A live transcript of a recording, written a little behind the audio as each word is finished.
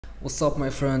What's up my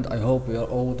friend, I hope you are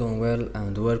all doing well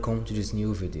and welcome to this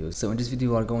new video. So in this video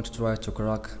we are going to try to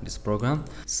crack this program.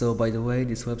 So by the way,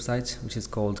 this website, which is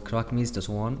called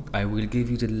crackmes.one, I will give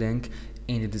you the link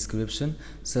in the description.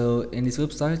 So in this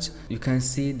website you can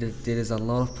see that there is a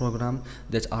lot of programs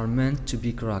that are meant to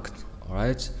be cracked.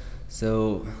 Alright,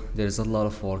 so there's a lot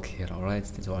of work here. Alright,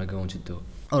 that's what I'm going to do.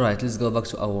 Alright, let's go back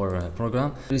to our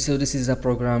program. So this is a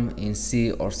program in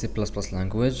C or C++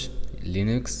 language,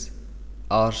 Linux,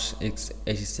 Arch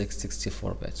x86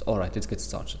 64-bit. Alright, let's get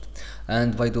started.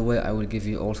 And by the way, I will give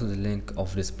you also the link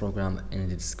of this program in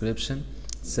the description.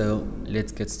 So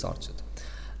let's get started.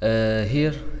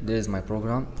 Here there is my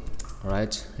program.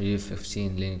 Alright, Review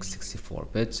 15 Linux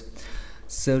 64-bit.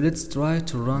 So let's try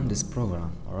to run this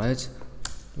program. Alright,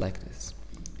 like this.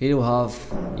 Here we have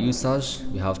usage.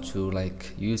 We have to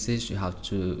usage. You have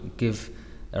to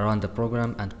run the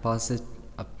program and pass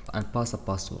a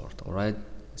password. Alright.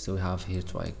 So we have here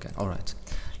try again. Alright,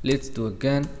 let's do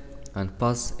again and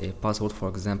pass a password, for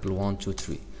example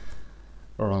 123.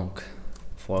 Wrong.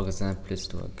 For example, let's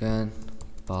do again,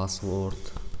 password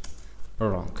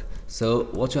wrong. So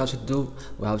what you have to do,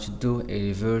 we have to do a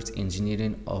reverse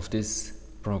engineering of this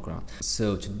program.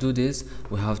 So to do this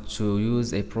we have to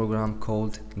use a program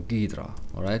called Ghidra.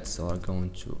 Alright, so we're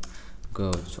going to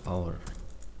go to our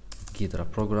Ghidra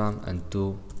program and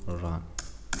do run.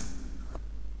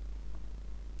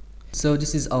 So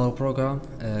this is our program,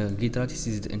 Ghidra. This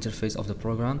is the interface of the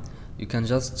program. You can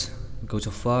just go to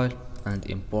file and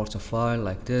import a file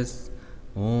like this.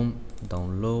 Home,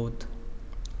 download,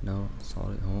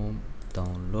 home,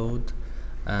 download,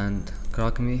 and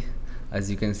crack me. As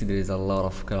you can see, there is a lot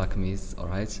of crack me's.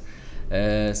 Alright,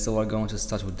 so we're going to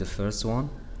start with the first one.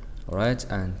 Alright,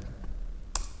 and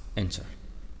enter.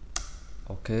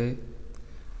 Okay,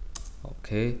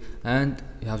 and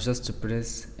you have just to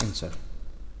press enter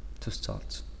to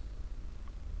start.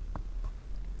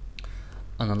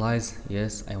 Analyze,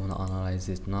 yes, I want to analyze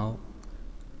it now.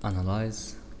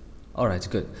 Analyze. Alright,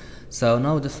 good. So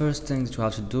now the first thing that you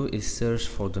have to do is search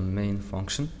for the main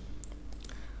function.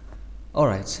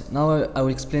 Alright, now I will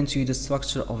explain to you the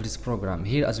structure of this program.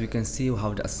 Here, as we can see, we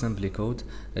have the assembly code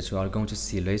that we are going to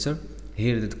see later.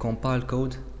 Here the compile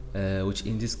code, which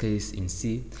in this case in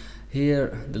C.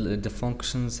 Here the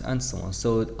functions and so on.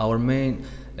 So our main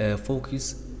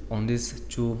focus on these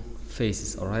two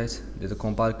phases. Alright, the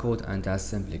compile code and the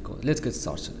assembly code. Let's get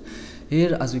started.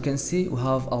 Here, as we can see, we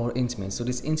have our int main. So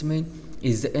this int main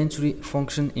is the entry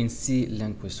function in C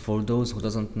language, for those who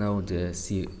doesn't know the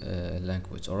C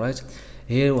language. Alright,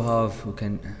 here we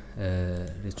can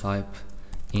retype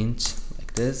int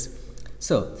like this.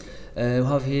 So we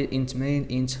have here int main,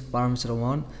 int parameter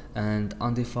 1 and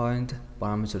undefined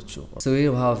parameter 2. So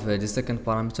here we have the second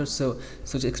parameter. So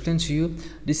to explain to you,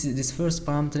 this first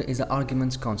parameter is an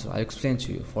argument counter. I explain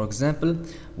to you. For example,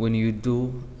 when you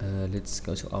do let's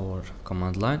go to our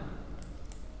command line.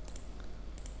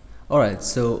 Alright,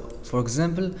 so for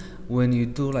example, when you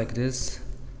do like this,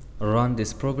 run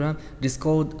this program, this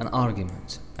called an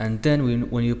argument, and then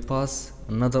when you pass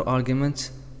another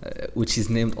argument, which is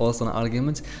named also an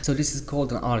argument, so this is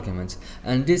called an argument,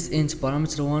 and this int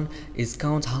parameter 1 is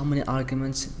count how many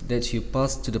arguments that you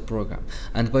pass to the program.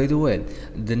 And by the way,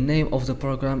 the name of the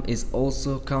program is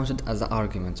also counted as an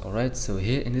argument. Alright, so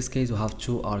here in this case we have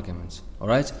two arguments.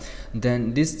 Alright,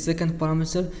 then this second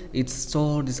parameter, it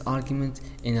stores this argument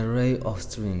in an array of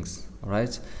strings.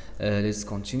 Alright, let's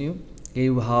continue.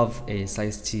 Here we have a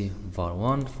size t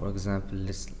var1, for example.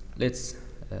 Let's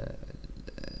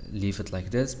leave it like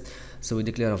this. So we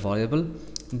declare a variable.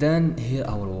 Then here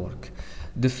our work.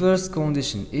 The first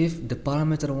condition, if the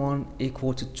parameter 1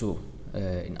 equal to 2.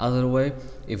 In other way,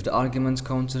 if the argument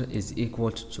counter is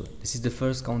equal to 2. This is the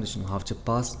first condition. You have to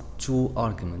pass two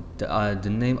arguments, the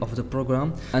name of the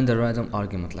program and the random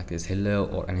argument like this, hello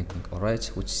or anything.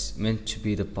 Alright, which is meant to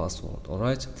be the password.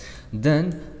 Alright,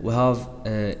 then we have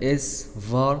s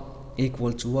var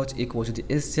equal to what? Equal to the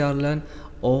strlen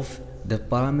of the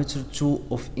parameter 2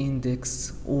 of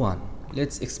index 1.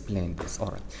 Let's explain this.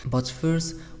 Alright, but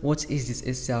first, what is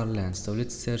this strlen? So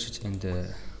let's search it in the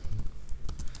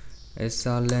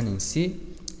strlen in C.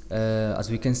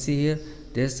 As we can see here,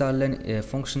 the strlen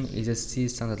function is a C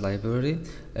standard library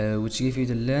which gives you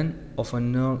the len of a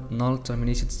null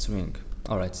terminated string.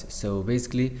 Alright, so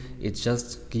basically it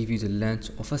just gives you the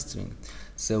length of a string.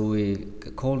 So we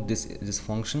call this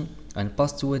function and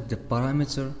pass to it the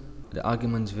parameter, the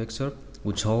argument vector,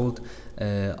 which hold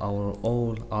our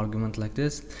all argument like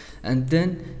this, and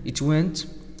then it went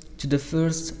to the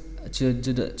first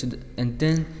and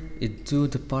then it to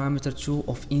the parameter 2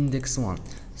 of index 1.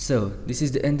 So this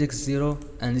is the index 0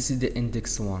 and this is the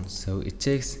index 1, so it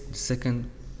takes the second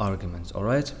argument.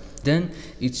 Alright, then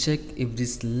it check if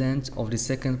this length of the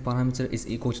second parameter is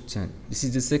equal to 10. This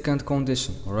is the second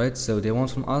condition. Alright, so they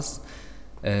want from us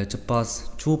to pass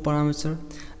two parameter,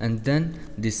 and then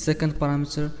the second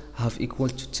parameter have equal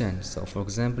to 10. So for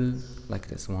example, like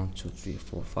this: 1 2 3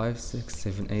 4 5 6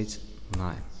 7 8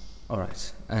 9.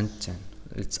 Alright, and 10.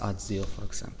 Let's add 0, for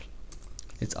example.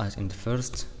 Let's add in the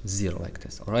first 0 like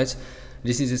this. Alright,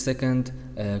 this is the second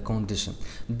condition.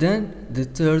 Then the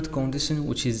third condition,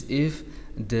 which is if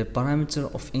the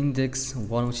parameter of index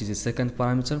 1, which is the second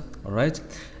parameter, alright,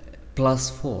 plus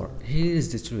 4. Here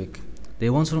is the trick. They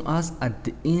want from us at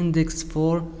the index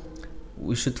 4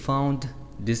 we should found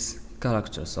this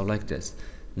character. So like this: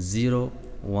 0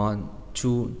 1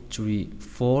 2 3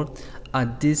 4.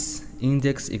 At this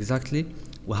index exactly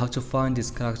we have to find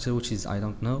this character, which is I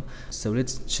don't know. So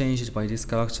let's change it by this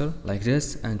character like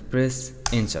this and press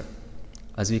enter.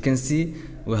 As we can see,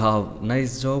 we have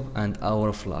nice job and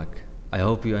our flag. I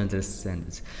hope you understand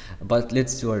it, but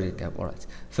let's do a recap. Alright,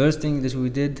 first thing that we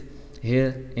did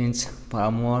here, int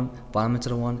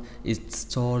parameter 1 is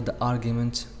store the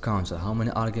argument counter, how many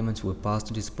arguments we pass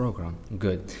to this program.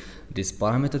 Good. This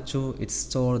parameter 2, it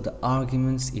store the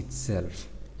arguments itself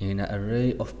in an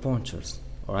array of pointers.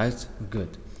 Alright,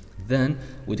 good. Then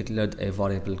we declared a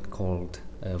variable called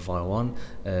var1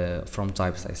 from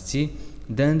type size t.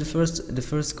 Then the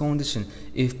first condition,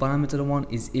 if parameter 1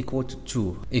 is equal to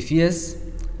 2. If yes,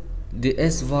 the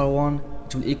s var1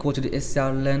 will equal to the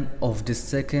strlen of the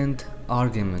second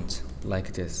argument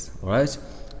like this. Alright,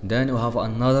 then we have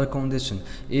another condition,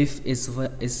 if s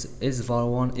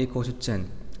var1 equal to 10.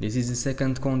 This is the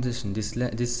second condition.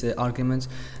 This argument,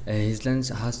 his length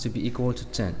has to be equal to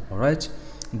 10. Alright,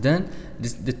 then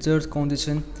the third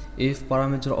condition, if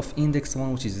parameter of index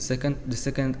 1, which is the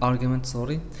second argument,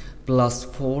 sorry, plus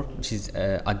 4, which is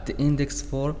at the index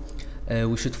 4,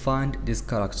 we should find this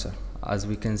character, as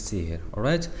we can see here.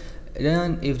 Alright,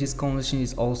 then if this condition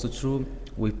is also true,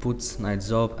 we put nice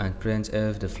job and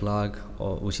printf the flag,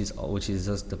 which is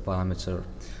just the parameter,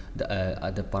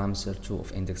 the parameter 2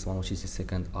 of index 1, which is the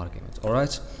second argument.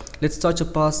 Alright, let's try to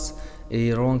pass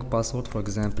a wrong password, for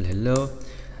example hello.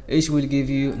 It will give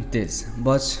you this,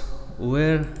 but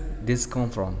where this come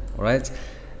from? Alright,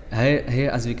 here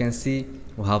as we can see,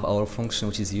 we have our function,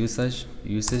 which is usage.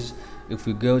 If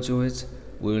we go to it,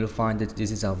 we will find that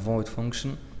this is a void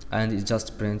function, and it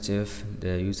just printf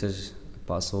the usage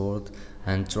password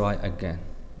and try again.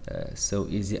 So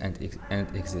easy and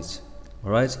exit.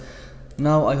 Alright,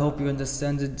 now I hope you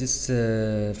understand this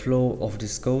flow of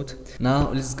this code.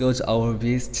 Now let's go to our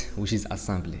beast, which is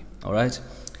assembly. Alright,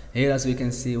 here as we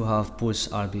can see, we have push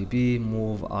RBB,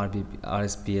 move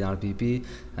RSP and RBB,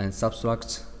 and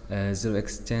subtract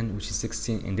 0x10, which is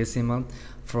 16 in decimal,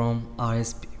 from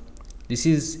RSP. This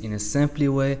is in a simply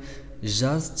way,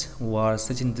 just we are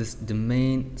setting the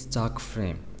main stack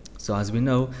frame. So as we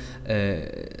know,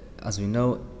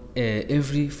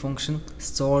 every function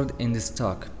stored in the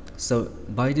stack. So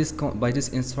by these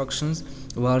instructions,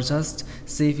 we are just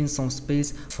saving some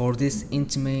space for this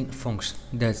int main function.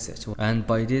 That's it. And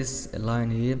by this line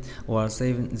here, we are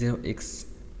saving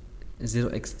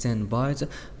 0x10 byte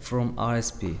from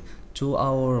RSP to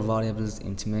our variables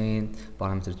int main,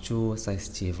 parameter 2, size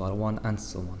t, var1, and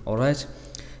so on. Alright,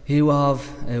 here we have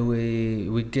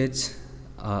we get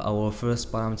our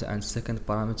first parameter and second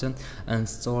parameter and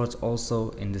store it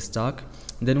also in the stack.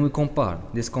 Then we compare.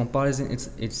 This comparison,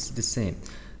 it's the same.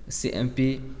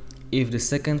 CMP, if the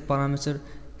second parameter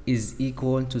is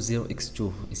equal to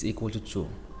 0x2, is equal to 2.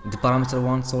 The parameter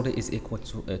 1, sorry, is equal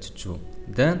to 2.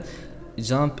 Then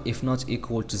jump if not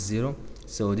equal to 0.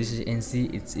 So this is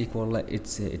NC, it's equal, like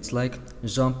it's like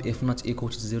jump if not equal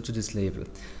to 0 to this label.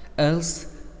 Else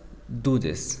do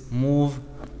this, move.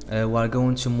 We are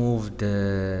going to move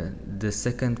the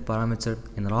second parameter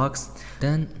in rocks.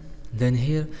 Then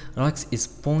here rocks is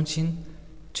pointing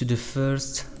to the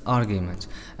first argument,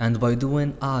 and by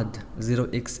doing add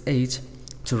 0x8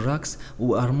 to rocks,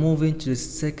 we are moving to the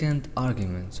second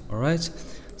argument. Alright,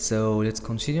 so let's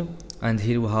continue. And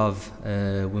here we have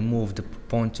we move the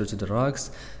pointer to the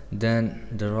rocks, then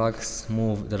the rocks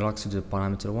move the rocks to the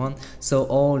parameter 1. So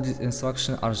all these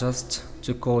instructions are just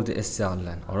to call the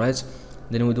strlen. Alright,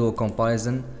 then we do a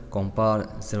comparison, compare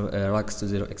rocks to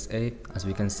 0x8, as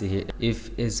we can see here.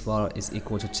 If var is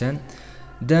equal to 10,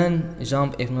 then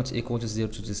jump if not equal to 0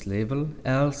 to this label.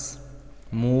 Else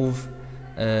move,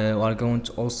 we are going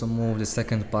to also move the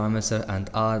second parameter and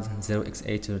add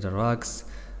 0x8 to the rocks,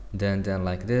 then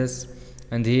like this.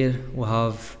 and here we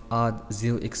have add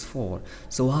 0x4.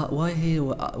 So why here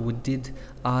we did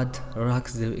add rack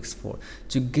 0x4?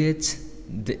 To get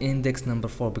the index number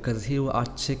 4, because here we are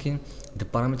checking the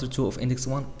parameter 2 of index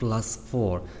 1 plus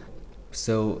 4.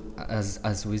 So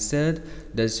as we said,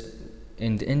 that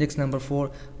in the index number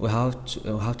 4 we have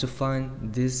to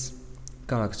find this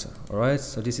character. Alright,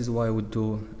 so this is why we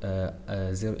do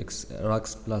 0x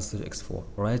racks plus 0x4.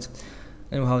 Alright,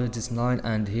 and we have this 9,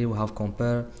 and here we have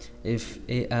compare if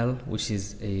AL, which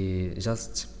is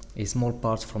just a small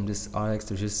part from this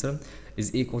RX register,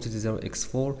 is equal to the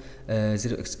 0x4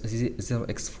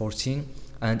 0x14,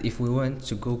 and if we went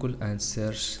to Google and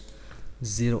search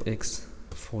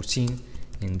 0x14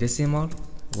 in decimal,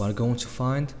 we are going to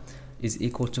find is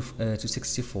equal to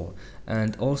 64.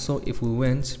 And also if we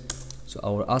went to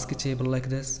our ASCII table like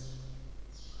this,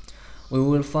 we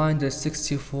will find that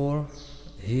 64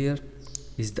 here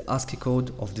is the ASCII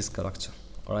code of this character.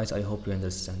 Alright, I hope you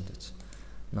understand it.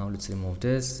 Now let's remove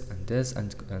this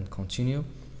and continue.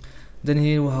 Then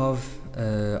here we have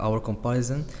our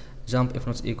comparison. Jump if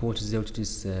not equal to 0 to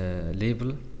this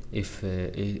label if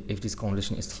this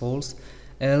condition is false,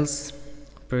 else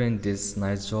print this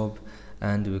nice job,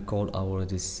 and we call our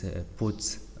this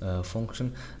put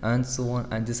function, and so on.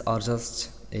 And these are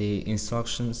just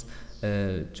instructions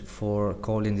for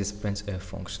calling this printf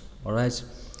function. Alright,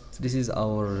 so this is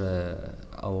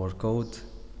our code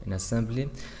in assembly.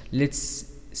 Let's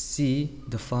see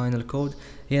the final code.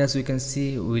 Here, as we can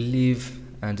see, we leave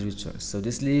and return. So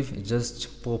this leave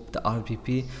just pop the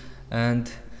RPP and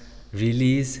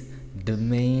release the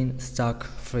main stack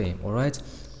frame. Alright,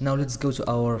 now let's go to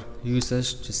our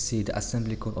usage to see the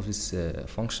assembly code of this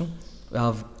function. We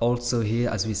have also here,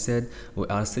 as we said, we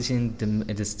are setting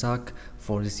the stack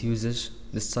for this usage,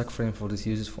 the stack frame for this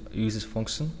usage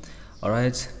function.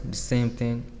 Alright, the same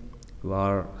thing. We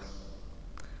are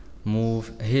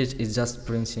move here is just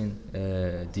printing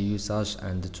the usage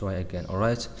and try again.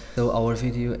 Alright, so our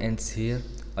video ends here.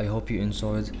 I hope you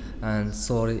enjoyed, and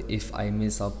sorry if I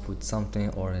mess up with something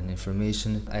or an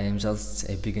information. I am just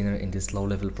a beginner in this low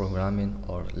level programming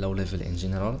or low level in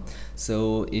general,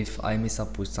 so if I mess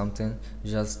up with something,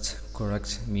 just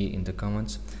correct me in the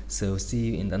comments. So see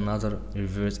you in another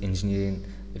reverse engineering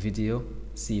video.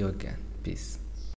 See you again. Peace.